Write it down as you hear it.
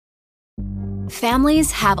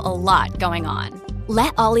Families have a lot going on.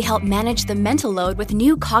 Let Ollie help manage the mental load with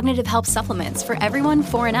new cognitive help supplements for everyone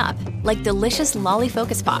 4 and up, like delicious Lolly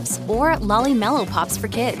Focus Pops or Lolly Mellow Pops for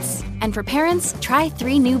kids. And for parents, try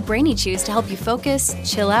 3 new Brainy Chews to help you focus,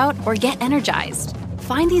 chill out, or get energized.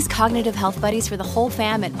 Find these cognitive health buddies for the whole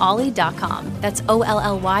fam at ollie.com. That's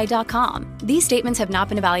OLLY.com. These statements have not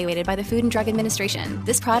been evaluated by the Food and Drug Administration.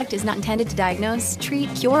 This product is not intended to diagnose,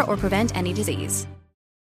 treat, cure, or prevent any disease.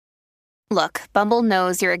 Look, Bumble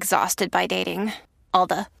knows you're exhausted by dating. All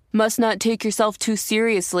the, must not take yourself too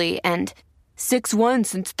seriously, and 6'1"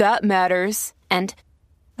 since that matters, and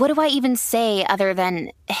what do I even say other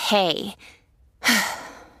than, hey?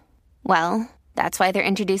 Well, that's why they're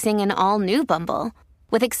introducing an all-new Bumble,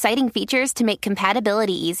 with exciting features to make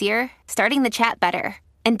compatibility easier, starting the chat better,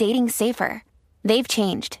 and dating safer. They've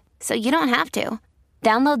changed, so you don't have to.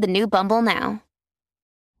 Download the new Bumble now.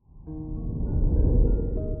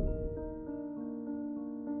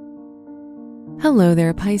 Hello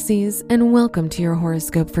there, Pisces, and welcome to your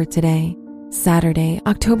horoscope for today, Saturday,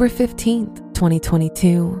 October 15th,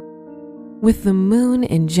 2022. With the moon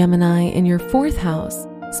in Gemini in your 4th house,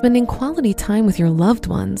 spending quality time with your loved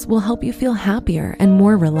ones will help you feel happier and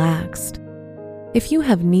more relaxed. If you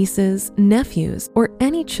have nieces, nephews, or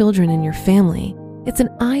any children in your family, it's an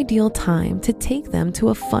ideal time to take them to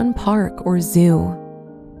a fun park or zoo.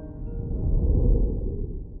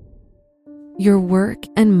 Your work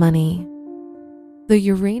and money. The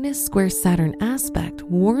Uranus square Saturn aspect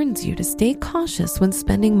warns you to stay cautious when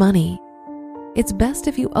spending money. It's best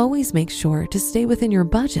if you always make sure to stay within your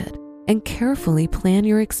budget and carefully plan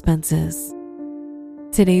your expenses.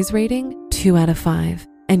 Today's rating, 2 out of 5,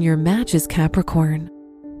 and your match is Capricorn.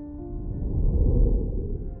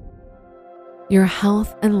 Your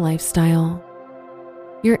health and lifestyle.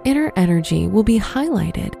 Your inner energy will be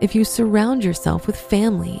highlighted if you surround yourself with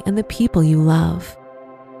family and the people you love.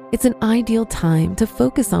 It's an ideal time to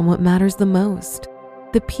focus on what matters the most,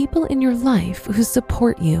 the people in your life who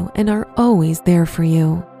support you and are always there for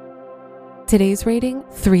you. Today's rating,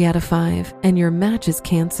 3 out of 5, and your match is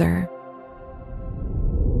Cancer.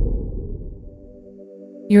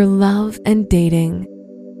 Your love and dating.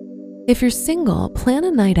 If you're single, plan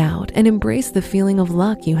a night out and embrace the feeling of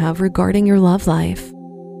luck you have regarding your love life.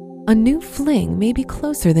 A new fling may be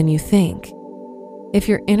closer than you think. If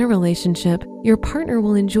you're in a relationship, your partner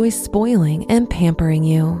will enjoy spoiling and pampering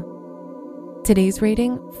you. Today's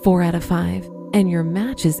rating, 4 out of 5, and your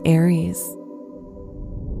match is Aries.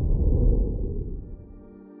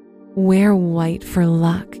 Wear white for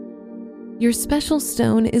luck. Your special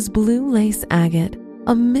stone is blue lace agate,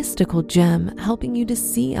 a mystical gem helping you to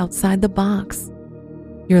see outside the box.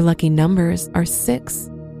 Your lucky numbers are 6,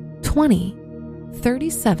 20,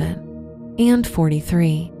 37, and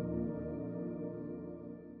 43.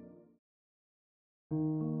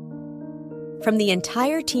 From the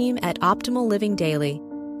entire team at Optimal Living Daily,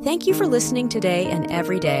 thank you for listening today and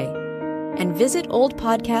every day. And visit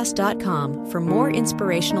oldpodcast.com for more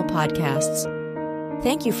inspirational podcasts.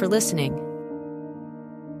 Thank you for listening.